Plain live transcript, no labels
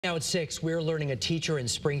Now at 6, we're learning a teacher in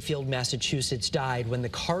Springfield, Massachusetts died when the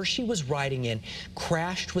car she was riding in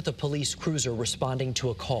crashed with a police cruiser responding to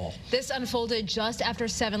a call. This unfolded just after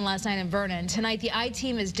 7 last night in Vernon. Tonight, the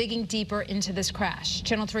I-Team is digging deeper into this crash.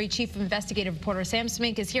 Channel 3 Chief Investigative Reporter Sam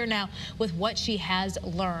Smink is here now with what she has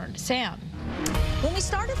learned. Sam. When we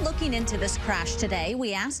started looking into this crash today,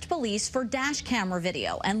 we asked police for dash camera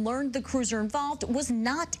video and learned the cruiser involved was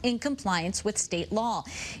not in compliance with state law.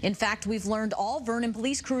 In fact, we've learned all Vernon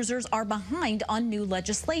police cruisers are behind on new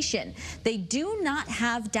legislation. They do not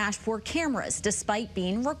have dashboard cameras, despite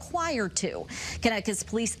being required to. Connecticut's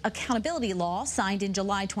police accountability law, signed in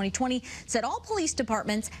July 2020, said all police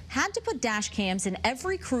departments had to put dash cams in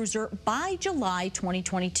every cruiser by July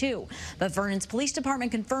 2022. But Vernon's police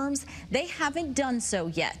department confirms they haven't done so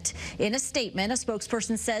yet. In a statement, a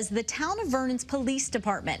spokesperson says the town of Vernon's police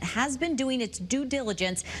department has been doing its due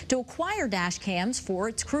diligence to acquire dash cams for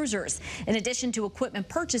its cruisers. In addition to equipment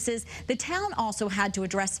purchases, the town also had to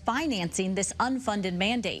address financing this unfunded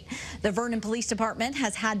mandate. The Vernon Police Department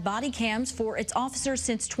has had body cams for its officers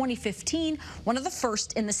since 2015, one of the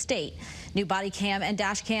first in the state. New body cam and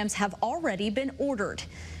dash cams have already been ordered.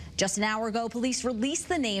 Just an hour ago, police released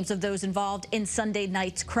the names of those involved in Sunday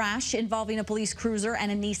night's crash involving a police cruiser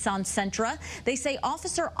and a Nissan Sentra. They say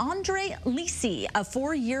Officer Andre Lisi, a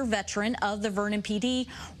 4-year veteran of the Vernon PD,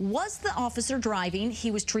 was the officer driving.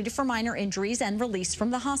 He was treated for minor injuries and released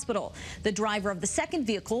from the hospital. The driver of the second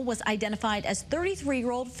vehicle was identified as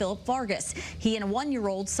 33-year-old Philip Vargas. He and a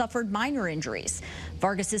 1-year-old suffered minor injuries.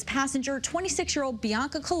 Vargas's passenger, 26-year-old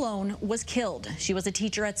Bianca Colon, was killed. She was a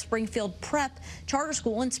teacher at Springfield Prep Charter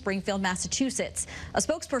School in Springfield, Massachusetts. A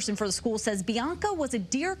spokesperson for the school says Bianca was a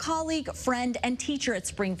dear colleague, friend, and teacher at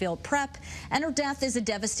Springfield Prep, and her death is a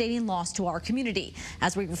devastating loss to our community.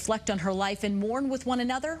 As we reflect on her life and mourn with one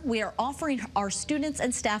another, we are offering our students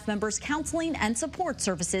and staff members counseling and support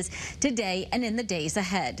services today and in the days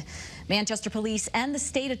ahead. Manchester Police and the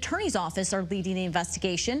state attorney's office are leading the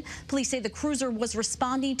investigation. Police say the cruiser was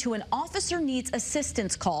responding to an officer needs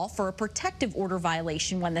assistance call for a protective order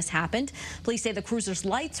violation when this happened. Police say the cruiser's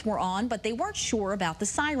lights were on, but they weren't sure about the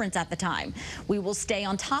sirens at the time. We will stay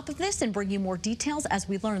on top of this and bring you more details as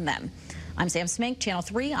we learn them. I'm Sam Smink, Channel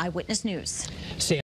 3 Eyewitness News.